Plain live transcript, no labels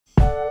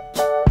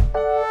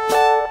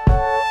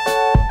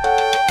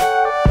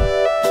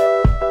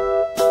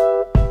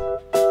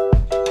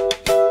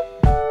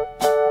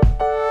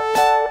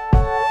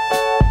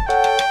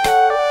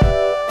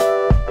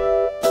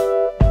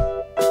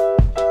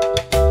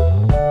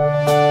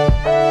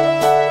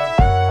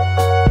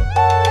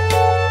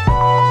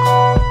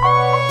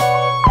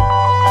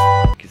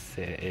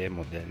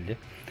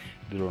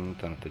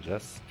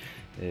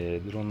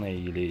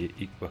ilgili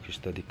ilk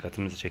bakışta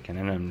dikkatimizi çeken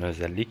en önemli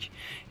özellik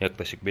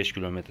yaklaşık 5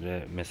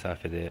 kilometre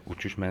mesafede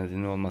uçuş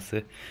menzili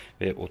olması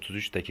ve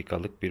 33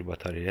 dakikalık bir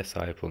bataryaya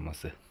sahip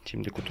olması.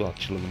 Şimdi kutu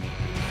açılımını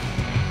yapıyoruz.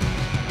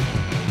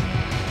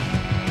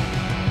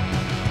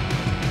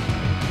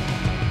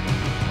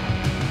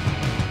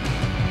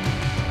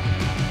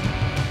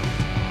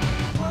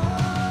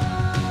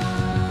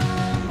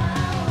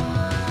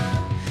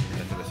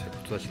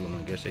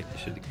 Açılımını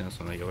gerçekleştirdikten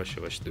sonra yavaş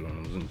yavaş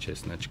drone'umuzun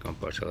içerisinden çıkan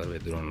parçalar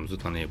ve drone'umuzu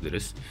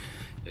tanıyabiliriz.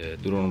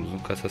 Drone'umuzun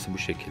kasası bu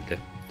şekilde.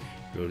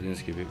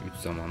 Gördüğünüz gibi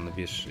 3 zamanlı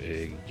bir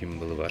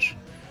gimbal'ı var.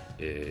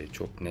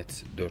 Çok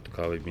net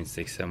 4K ve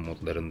 1080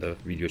 modlarında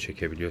video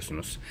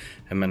çekebiliyorsunuz.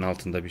 Hemen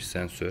altında bir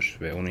sensör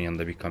ve onun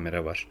yanında bir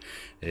kamera var.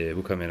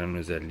 Bu kameranın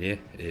özelliği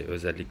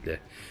özellikle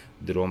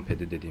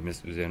Drone.5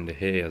 dediğimiz üzerinde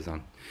H yazan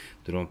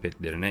drone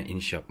pad'lerine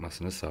iniş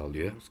yapmasını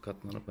sağlıyor.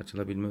 Katlanıp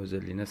açılabilme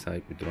özelliğine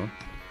sahip bir drone.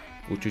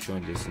 Uçuş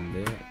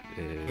öncesinde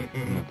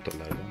bu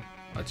noktalardan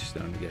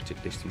açışlarını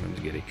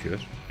gerçekleştirmemiz gerekiyor.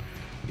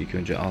 İlk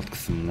önce alt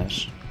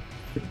kısımlar,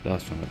 daha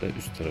sonra da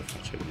üst tarafı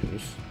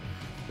açabiliyoruz.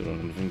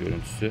 Drone'umuzun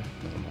görüntüsü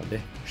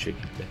normalde bu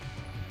şekilde.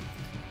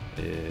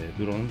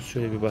 Drone'umuz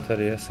şöyle bir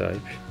bataryaya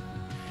sahip.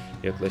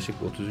 Yaklaşık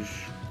 33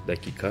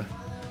 dakika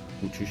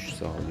uçuş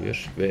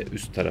sağlıyor ve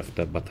üst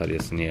tarafta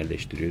bataryasını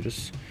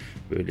yerleştiriyoruz.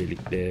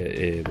 Böylelikle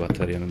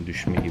bataryanın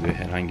düşme gibi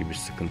herhangi bir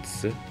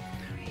sıkıntısı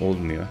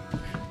olmuyor.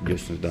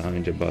 Biliyorsunuz daha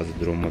önce bazı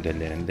drone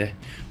modellerinde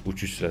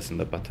uçuş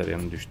sırasında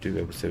bataryanın düştüğü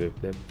ve bu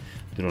sebeple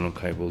drone'un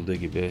kaybolduğu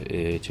gibi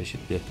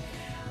çeşitli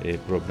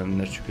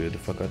problemler çıkıyordu.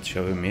 Fakat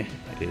Xiaomi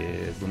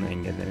bunu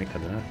engellemek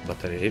adına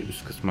bataryayı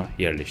üst kısma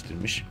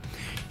yerleştirmiş.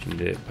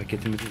 Şimdi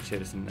paketimizin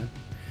içerisinden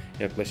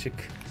yaklaşık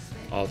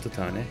 6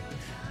 tane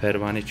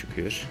pervane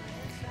çıkıyor.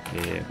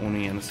 Onun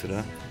yanı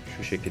sıra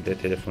şu şekilde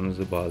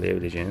telefonunuzu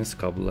bağlayabileceğiniz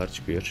kablolar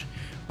çıkıyor.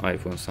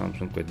 iPhone,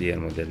 Samsung ve diğer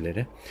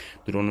modelleri.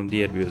 Drone'un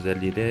diğer bir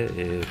özelliği de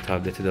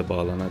tablete de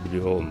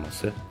bağlanabiliyor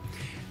olması.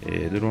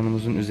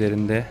 Drone'umuzun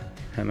üzerinde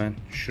hemen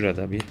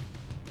şurada bir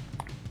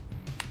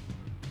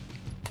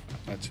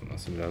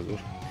açılması biraz zor.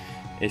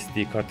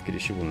 SD kart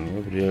girişi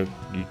bulunuyor. Buraya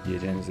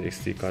yükleyeceğiniz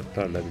SD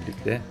kartlarla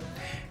birlikte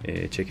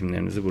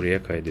çekimlerinizi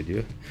buraya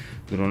kaydediyor.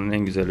 Drone'un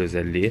en güzel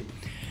özelliği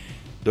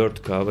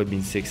 4K ve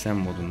 1080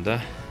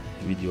 modunda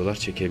videolar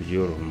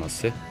çekebiliyor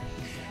olması.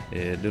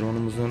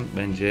 Drone'umuzun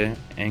bence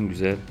en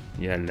güzel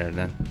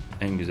yerlerden,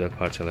 en güzel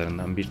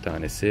parçalarından bir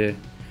tanesi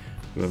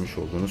görmüş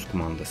olduğunuz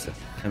kumandası.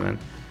 Hemen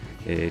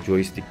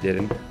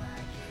joysticklerin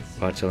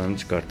parçalarını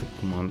çıkartıp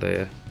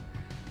kumandaya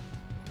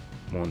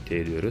monte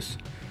ediyoruz.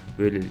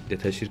 Böylelikle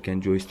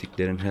taşırken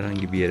joysticklerin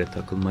herhangi bir yere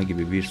takılma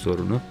gibi bir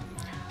sorunu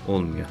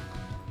olmuyor.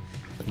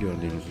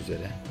 Gördüğünüz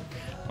üzere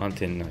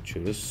antenini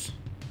açıyoruz.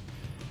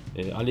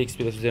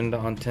 AliExpress üzerinde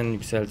anten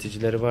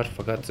yükselticileri var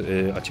fakat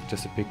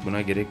açıkçası pek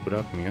buna gerek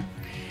bırakmıyor.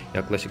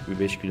 Yaklaşık bir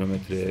 5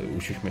 kilometre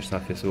uçuş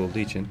mesafesi olduğu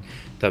için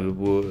tabi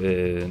bu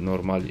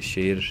normal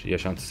şehir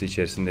yaşantısı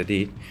içerisinde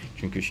değil.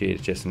 Çünkü şehir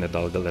içerisinde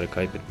dalgaları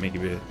kaybetme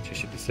gibi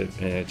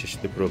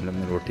çeşitli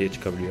problemler ortaya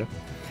çıkabiliyor.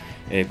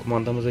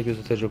 Kumandamıza göz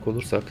atacak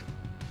olursak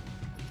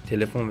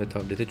telefon ve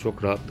tableti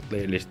çok rahatlıkla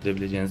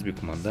yerleştirebileceğiniz bir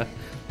kumanda.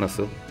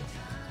 Nasıl?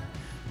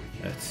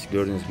 Evet,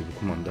 gördüğünüz gibi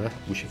kumanda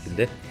bu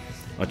şekilde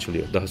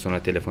açılıyor. Daha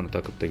sonra telefonu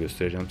takıp da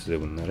göstereceğim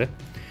size bunları.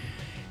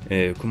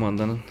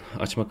 Kumandanın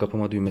açma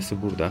kapama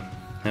düğmesi burada.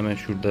 Hemen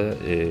şurada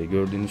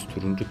gördüğünüz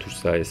turuncu tuş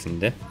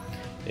sayesinde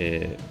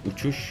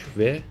uçuş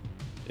ve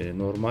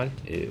normal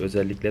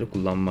özellikleri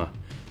kullanma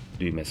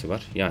düğmesi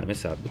var. Yani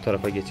mesela bu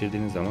tarafa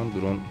geçirdiğiniz zaman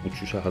drone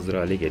uçuşa hazır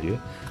hale geliyor.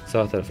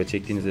 Sağ tarafa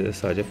çektiğinizde de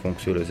sadece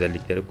fonksiyonel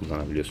özellikleri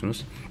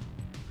kullanabiliyorsunuz.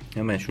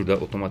 Hemen şurada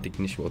otomatik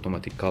iniş ve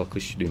otomatik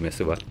kalkış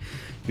düğmesi var.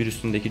 Bir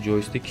üstündeki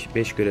joystick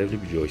 5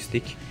 görevli bir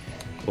joystick.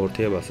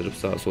 Ortaya bastırıp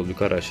sağa sol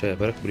yukarı aşağı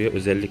yaparak buraya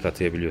özellik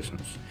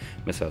atayabiliyorsunuz.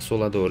 Mesela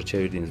sola doğru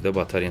çevirdiğinizde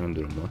bataryanın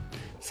durumu,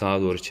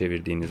 sağa doğru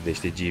çevirdiğinizde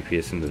işte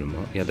GPS'in durumu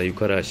ya da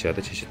yukarı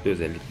aşağıda çeşitli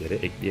özellikleri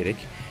ekleyerek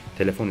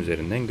telefon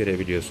üzerinden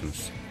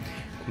görebiliyorsunuz.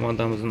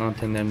 Kumandamızın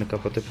antenlerini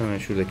kapatıp hemen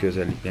şuradaki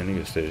özelliklerini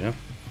göstereceğim.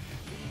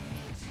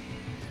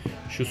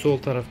 Şu sol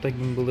tarafta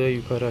gimbal'ı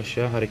yukarı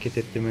aşağı hareket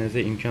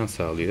ettirmenize imkan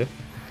sağlıyor.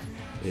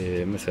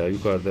 Mesela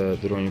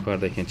yukarıda drone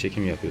yukarıdayken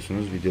çekim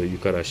yapıyorsunuz. Videoyu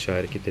yukarı aşağı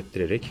hareket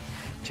ettirerek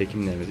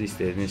çekimlerinizi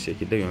istediğiniz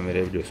şekilde yön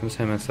verebiliyorsunuz.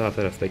 Hemen sağ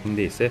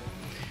taraftakinde ise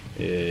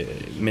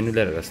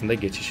menüler arasında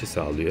geçişi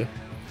sağlıyor.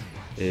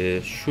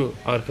 Şu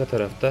arka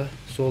tarafta,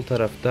 sol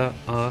tarafta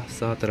A,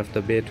 sağ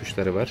tarafta B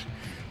tuşları var.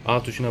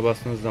 A tuşuna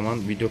bastığınız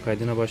zaman video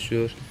kaydına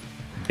başlıyor.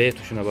 B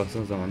tuşuna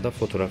bastığınız zaman da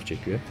fotoğraf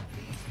çekiyor.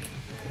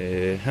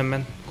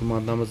 Hemen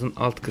kumandamızın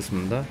alt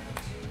kısmında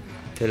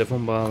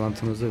telefon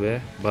bağlantımızı ve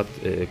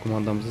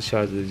kumandamızı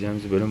şarj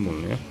edeceğimiz bölüm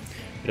bulunuyor.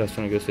 Biraz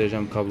sonra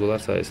göstereceğim kablolar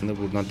sayesinde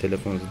buradan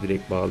telefonunuzu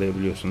direkt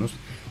bağlayabiliyorsunuz.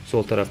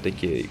 Sol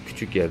taraftaki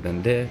küçük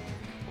yerden de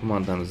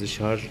kumandanızı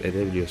şarj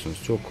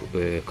edebiliyorsunuz. Çok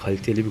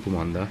kaliteli bir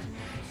kumanda.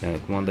 Yani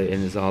kumandayı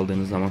elinize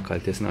aldığınız zaman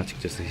kalitesini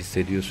açıkçası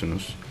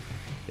hissediyorsunuz.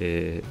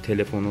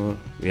 Telefonu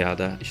veya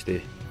da işte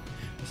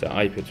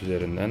mesela iPad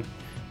üzerinden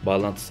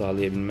bağlantı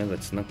sağlayabilmeniz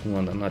açısından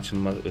kumandanın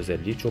açılma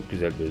özelliği çok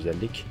güzel bir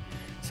özellik.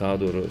 sağa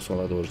doğru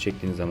sola doğru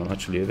çektiğiniz zaman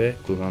açılıyor ve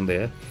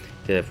kumandaya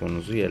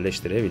telefonunuzu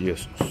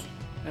yerleştirebiliyorsunuz.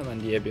 Hemen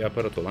diye bir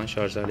aparat olan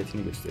şarj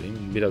aletini göstereyim.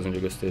 Biraz önce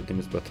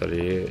gösterdiğimiz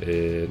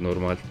bataryayı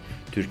normal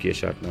Türkiye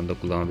şartlarında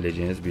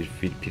kullanabileceğiniz bir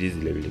priz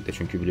ile birlikte.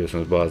 Çünkü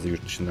biliyorsunuz bazı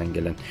yurt dışından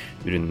gelen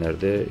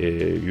ürünlerde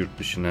yurt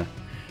dışına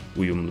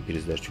uyumlu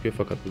prizler çıkıyor.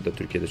 Fakat burada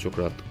Türkiye'de çok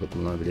rahatlıkla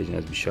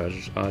kullanabileceğiniz bir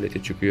şarj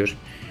aleti çıkıyor.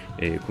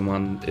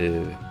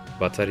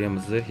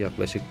 Bataryamızı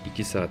yaklaşık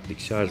 2 saatlik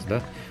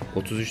şarjla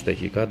 33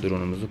 dakika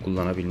drone'umuzu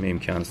kullanabilme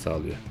imkanı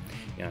sağlıyor.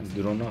 Yani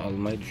drone'u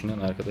almayı düşünen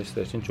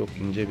arkadaşlar için çok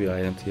ince bir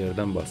ayrıntı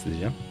yerden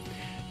bahsedeceğim.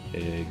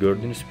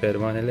 Gördüğünüz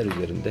pervaneler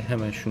üzerinde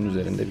hemen şunun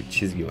üzerinde bir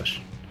çizgi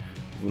var.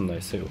 Bunda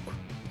ise yok.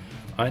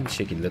 Aynı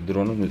şekilde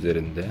drone'un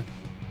üzerinde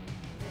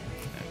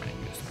hemen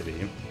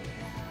göstereyim.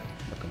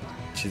 Bakın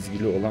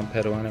çizgili olan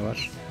pervane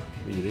var.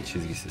 Bir de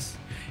çizgisiz.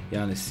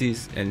 Yani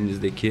siz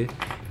elinizdeki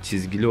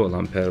çizgili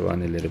olan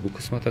pervaneleri bu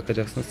kısma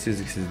takacaksınız.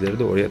 Çizgisizleri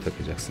de oraya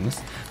takacaksınız.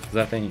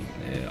 Zaten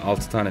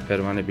 6 tane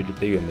pervane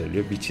birlikte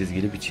gönderiliyor. Bir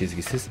çizgili bir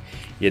çizgisiz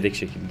yedek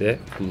şekilde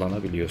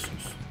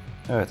kullanabiliyorsunuz.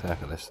 Evet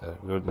arkadaşlar,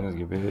 gördüğünüz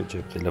gibi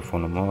cep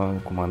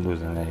telefonumu kumanda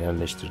üzerine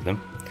yerleştirdim.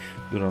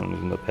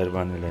 Drone'umuzun da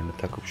pervanelerini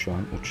takıp şu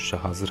an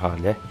uçuşa hazır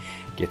hale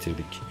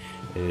getirdik.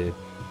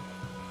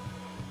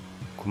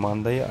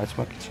 Kumandayı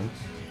açmak için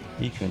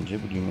ilk önce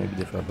bu düğmeye bir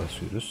defa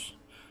basıyoruz.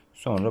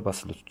 Sonra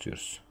basılı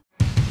tutuyoruz.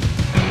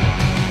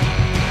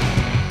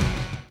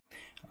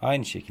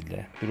 Aynı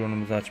şekilde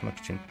drone'umuzu açmak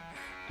için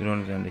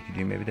drone üzerindeki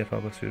düğmeye bir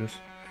defa basıyoruz.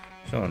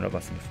 Sonra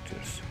basılı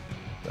tutuyoruz.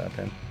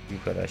 Zaten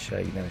yukarı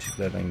aşağı giden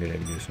ışıklardan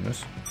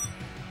görebiliyorsunuz.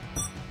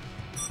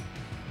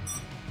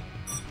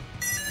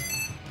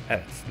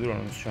 Evet,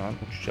 drone'umuz şu an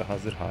uçuşa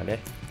hazır hale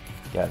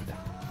geldi.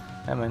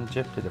 Hemen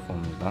cep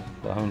telefonumuzdan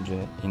daha önce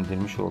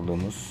indirmiş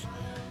olduğumuz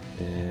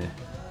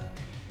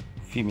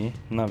Fimi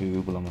Navi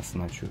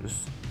uygulamasını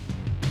açıyoruz.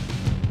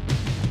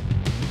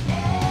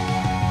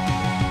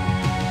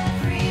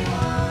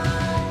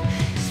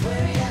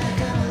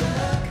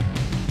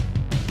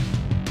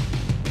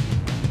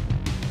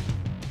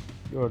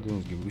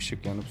 Gördüğünüz gibi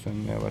ışık yanıp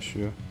sönmeye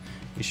başlıyor.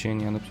 Işığın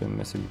yanıp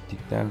sönmesi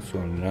bittikten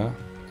sonra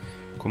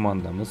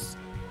kumandamız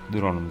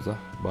drone'umuza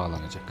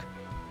bağlanacak.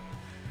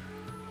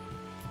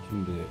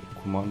 Şimdi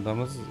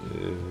kumandamız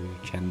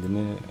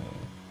kendini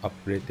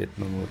upgrade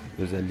etme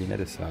özelliğine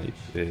de sahip.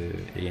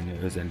 Yeni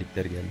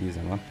özellikler geldiği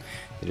zaman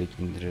direkt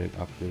indirerek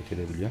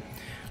upgrade edebiliyor.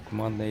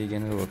 Kumandayı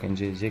genel olarak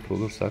inceleyecek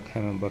olursak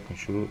hemen bakın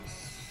şu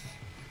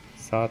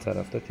sağ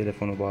tarafta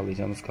telefonu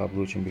bağlayacağımız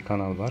kablo için bir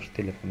kanal var.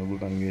 Telefonu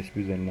buradan USB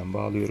üzerinden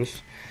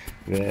bağlıyoruz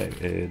ve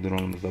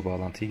drone'umuzla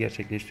bağlantıyı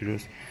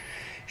gerçekleştiriyoruz.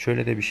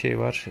 Şöyle de bir şey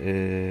var.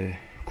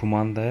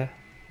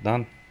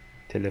 Kumandadan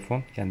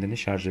telefon kendini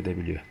şarj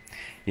edebiliyor.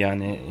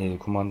 Yani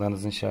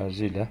kumandanızın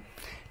şarjıyla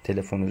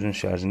telefonunuzun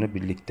şarjını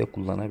birlikte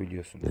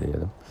kullanabiliyorsunuz.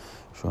 Diyelim.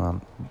 Şu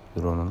an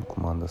drone'un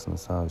kumandasının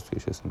sağ üst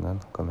köşesinden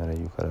kamerayı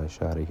yukarı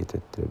aşağı hareket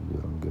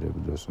ettirebiliyorum.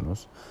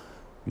 Görebiliyorsunuz.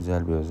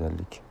 Güzel bir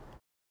özellik.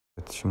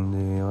 Evet, şimdi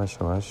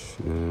yavaş yavaş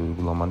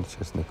uygulamanın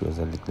içerisindeki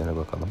özelliklere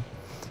bakalım.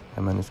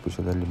 Hemen üst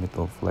köşede Limit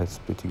of Flight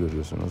Speed'i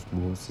görüyorsunuz.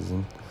 Bu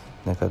sizin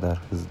ne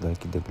kadar hızla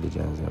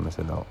gidebileceğiniz, yani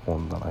mesela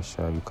 10'dan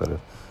aşağı yukarı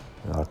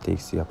artı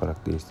eksi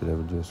yaparak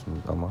değiştirebiliyorsunuz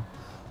ama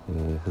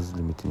hız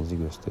limitinizi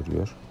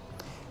gösteriyor.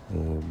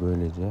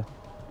 Böylece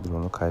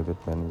drone'u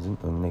kaybetmenizin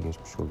önüne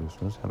geçmiş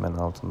oluyorsunuz. Hemen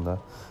altında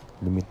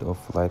Limit of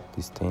Flight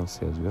Distance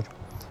yazıyor.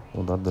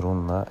 O da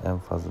drone'la en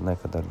fazla ne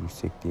kadar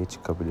yüksekliğe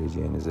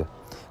çıkabileceğinizi.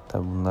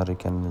 Tabi bunları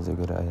kendinize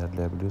göre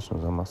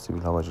ayarlayabiliyorsunuz ama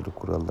sivil havacılık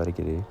kuralları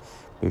gereği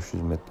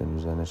 500 metrenin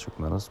üzerine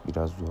çıkmanız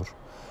biraz zor.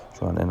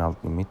 Şu an en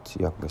alt limit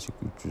yaklaşık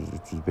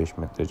 300-305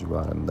 metre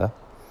civarında.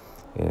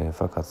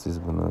 Fakat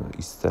siz bunu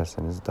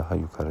isterseniz daha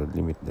yukarı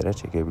limitlere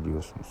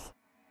çekebiliyorsunuz.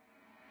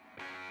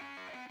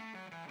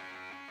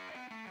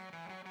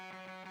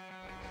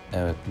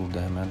 Evet,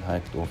 burada hemen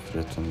Hike off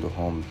Return to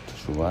Home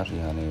tuşu var.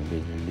 Yani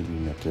belirli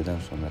bir metreden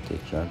sonra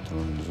tekrar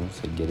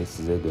drone'unuzun geri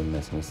size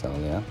dönmesini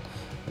sağlayan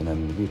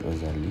önemli bir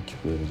özellik.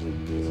 Böylece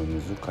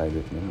drone'unuzu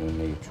kaybetmenin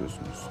önüne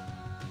geçiyorsunuz.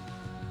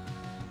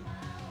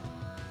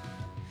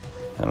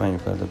 Hemen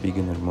yukarıda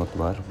Beginner mod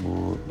var.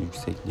 Bu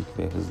yükseklik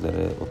ve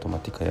hızlara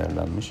otomatik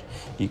ayarlanmış.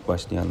 İlk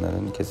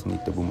başlayanların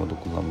kesinlikle bu modu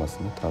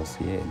kullanmasını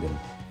tavsiye ederim.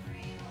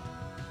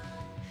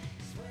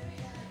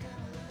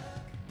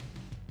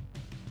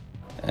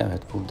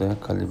 Evet, burada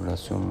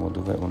kalibrasyon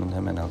modu ve onun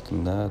hemen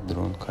altında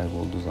drone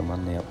kaybolduğu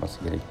zaman ne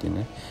yapması gerektiğini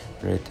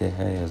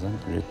RTH yazan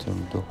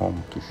Return to Home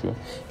tuşu.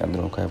 Yani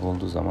drone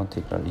kaybolduğu zaman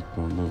tekrar ilk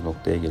bulunduğunuz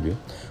noktaya geliyor.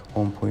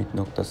 Home point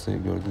noktası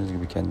gördüğünüz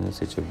gibi kendini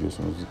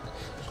seçebiliyorsunuz.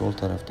 Sol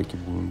taraftaki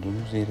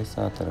bulunduğunuz yere,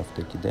 sağ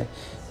taraftaki de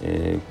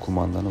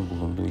kumandanın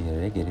bulunduğu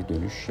yere geri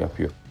dönüş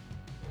yapıyor.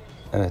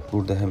 Evet,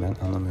 burada hemen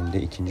ana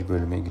menüde ikinci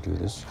bölüme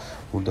giriyoruz.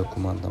 Burada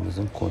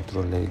kumandamızın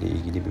kontrolleriyle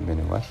ilgili bir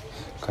menü var.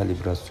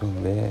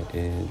 Kalibrasyon ve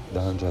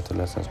daha önce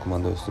hatırlarsanız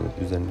kumanda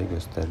üzerinde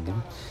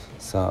gösterdiğim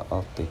sağ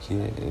alttaki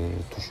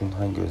tuşun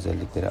hangi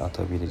özellikleri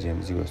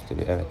atabileceğimizi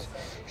gösteriyor. Evet,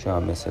 şu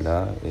an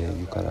mesela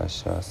yukarı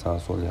aşağı sağ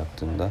sol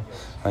yaptığımda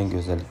hangi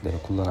özellikleri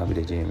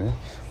kullanabileceğimi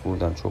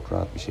buradan çok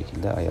rahat bir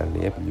şekilde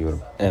ayarlayabiliyorum.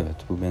 Evet,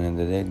 bu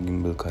menüde de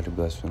gimbal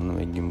kalibrasyonunu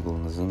ve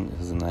gimbalınızın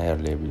hızını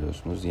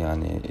ayarlayabiliyorsunuz.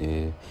 Yani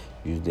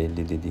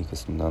 %50 dediği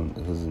kısımdan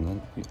hızının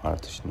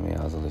artışını veya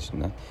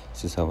azalışını,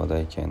 siz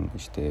havadayken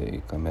işte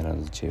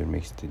kameranızı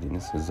çevirmek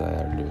istediğiniz hızı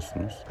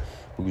ayarlıyorsunuz.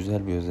 Bu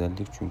güzel bir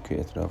özellik çünkü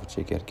etrafı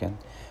çekerken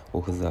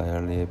o hızı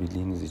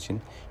ayarlayabildiğiniz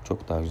için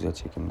çok daha güzel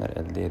çekimler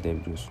elde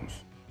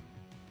edebiliyorsunuz.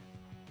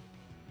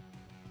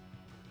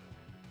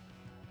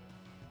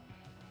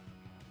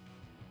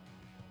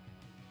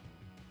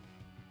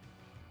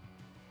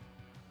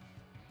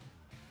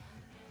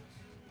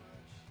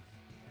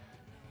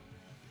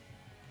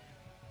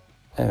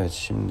 Evet,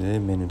 şimdi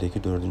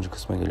menüdeki dördüncü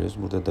kısma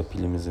geliyoruz. Burada da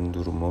pilimizin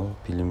durumu,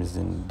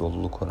 pilimizin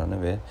doluluk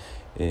oranı ve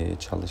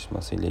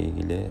çalışması ile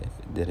ilgili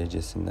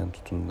derecesinden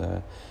tutun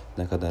da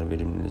ne kadar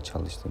verimli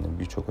çalıştığını,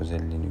 birçok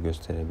özelliğini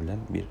gösterebilen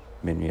bir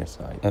menüye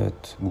sahip.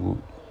 Evet, bu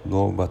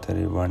low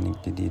battery warning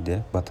dediği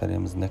de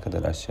bataryamız ne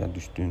kadar aşağı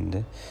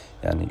düştüğünde,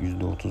 yani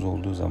 %30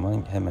 olduğu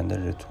zaman hemen de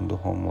return to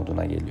home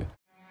moduna geliyor.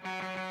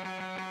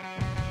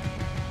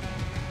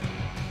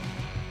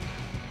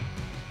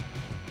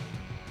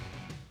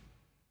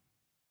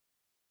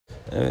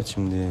 Evet,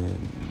 şimdi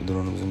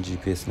drone'umuzun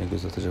GPS'ine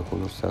göz atacak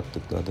olursak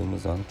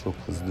tıkladığımız an çok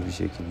hızlı bir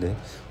şekilde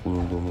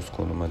bulunduğumuz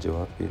konuma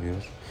cevap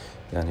veriyor.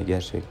 Yani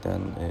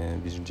gerçekten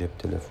bir cep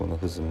telefonu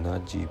hızında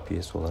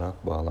GPS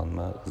olarak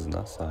bağlanma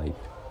hızına sahip.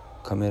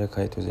 Kamera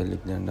kayıt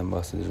özelliklerinden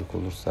bahsedecek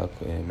olursak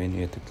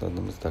menüye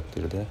tıkladığımız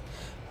takdirde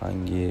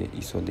hangi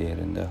ISO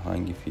değerinde,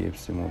 hangi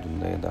FPV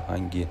modunda ya da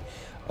hangi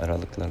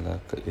aralıklarla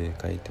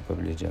kayıt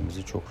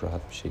yapabileceğimizi çok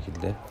rahat bir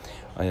şekilde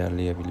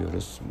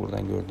ayarlayabiliyoruz.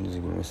 Buradan gördüğünüz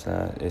gibi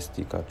mesela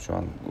SD kart, şu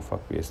an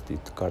ufak bir SD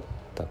kart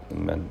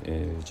taktım ben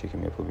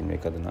çekim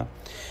yapabilmek adına.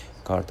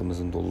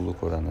 Kartımızın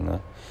doluluk oranını,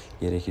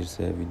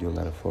 gerekirse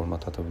videoları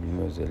format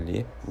atabilme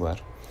özelliği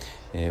var.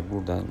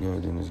 Buradan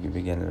gördüğünüz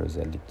gibi genel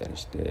özellikler,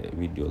 işte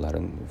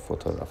videoların,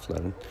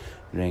 fotoğrafların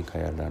renk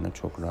ayarlarını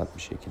çok rahat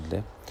bir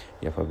şekilde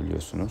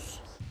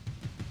yapabiliyorsunuz.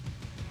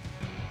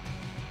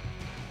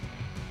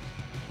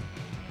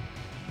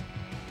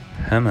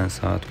 Hemen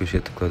sağ alt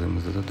köşeye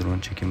tıkladığımızda da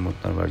drone çekim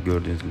modları var.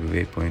 Gördüğünüz gibi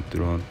Waypoint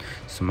Drone,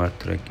 Smart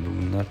Track gibi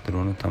bunlar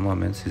drone'u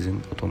tamamen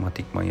sizin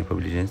otomatikman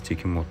yapabileceğiniz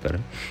çekim modları.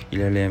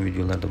 İlerleyen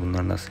videolarda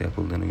bunlar nasıl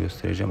yapıldığını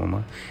göstereceğim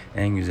ama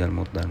en güzel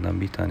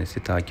modlarından bir tanesi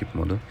takip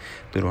modu.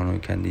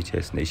 Drone'u kendi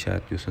içerisinde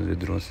işaretliyorsunuz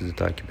ve drone sizi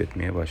takip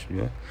etmeye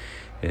başlıyor.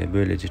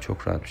 Böylece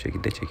çok rahat bir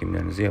şekilde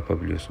çekimlerinizi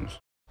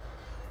yapabiliyorsunuz.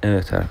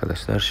 Evet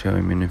arkadaşlar,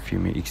 Xiaomi'nin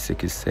Fimi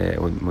X8S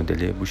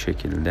modeli bu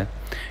şekilde.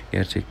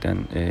 Gerçekten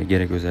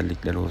gerek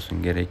özellikleri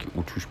olsun, gerek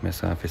uçuş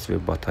mesafesi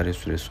ve batarya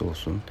süresi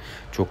olsun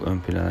çok ön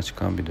plana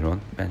çıkan bir drone.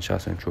 Ben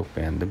şahsen çok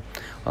beğendim.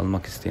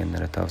 Almak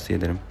isteyenlere tavsiye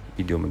ederim.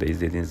 Videomu da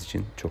izlediğiniz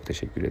için çok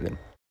teşekkür ederim.